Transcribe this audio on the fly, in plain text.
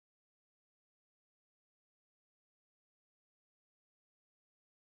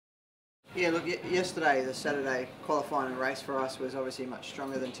Yeah, look, yesterday, the Saturday qualifying race for us was obviously much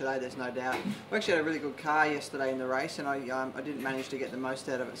stronger than today, there's no doubt. We actually had a really good car yesterday in the race, and I didn't manage to get the most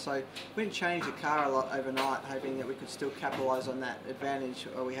out of it. So we didn't change the car a lot overnight, hoping that we could still capitalise on that advantage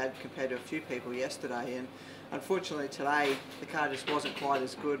we had compared to a few people yesterday. And unfortunately today, the car just wasn't quite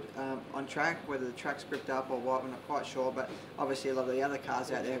as good on track. Whether the track's gripped up or what, we're not quite sure, but obviously a lot of the other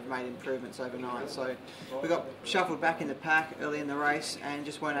cars out there have made improvements overnight. So we got shuffled back in the pack early in the race and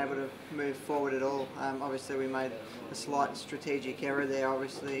just weren't able to move forward at all. Obviously we made a slight strategic error there,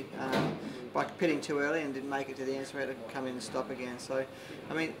 obviously, by pitting too early and didn't make it to the end, so we had to come in and stop again. So,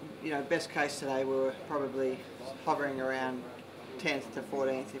 I mean, best case today we were probably hovering around 10th to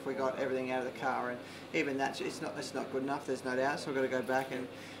 14th if we got everything out of the car, and even that's it's not good enough, there's no doubt. So we've got to go back and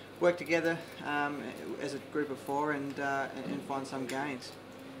work together as a group of four and find some gains.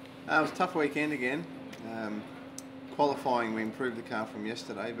 It was a tough weekend again. Qualifying, we improved the car from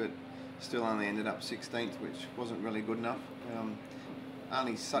yesterday, but still only ended up 16th, which wasn't really good enough.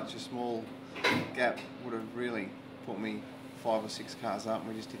 Only such a small gap would have really put me 5 or 6 cars up, and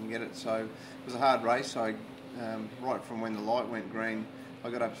we just didn't get it. So it was a hard race. Right from when the light went green, I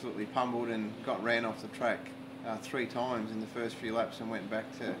got absolutely pummeled and got ran off the track 3 times in the first few laps and went back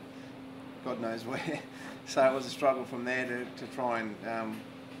to God knows where. So it was a struggle from there to try and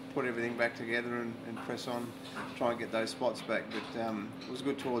put everything back together and press on, try and get those spots back. But it was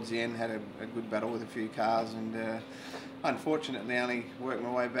good towards the end, had a good battle with a few cars, and unfortunately only worked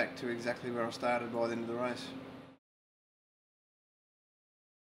my way back to exactly where I started by the end of the race.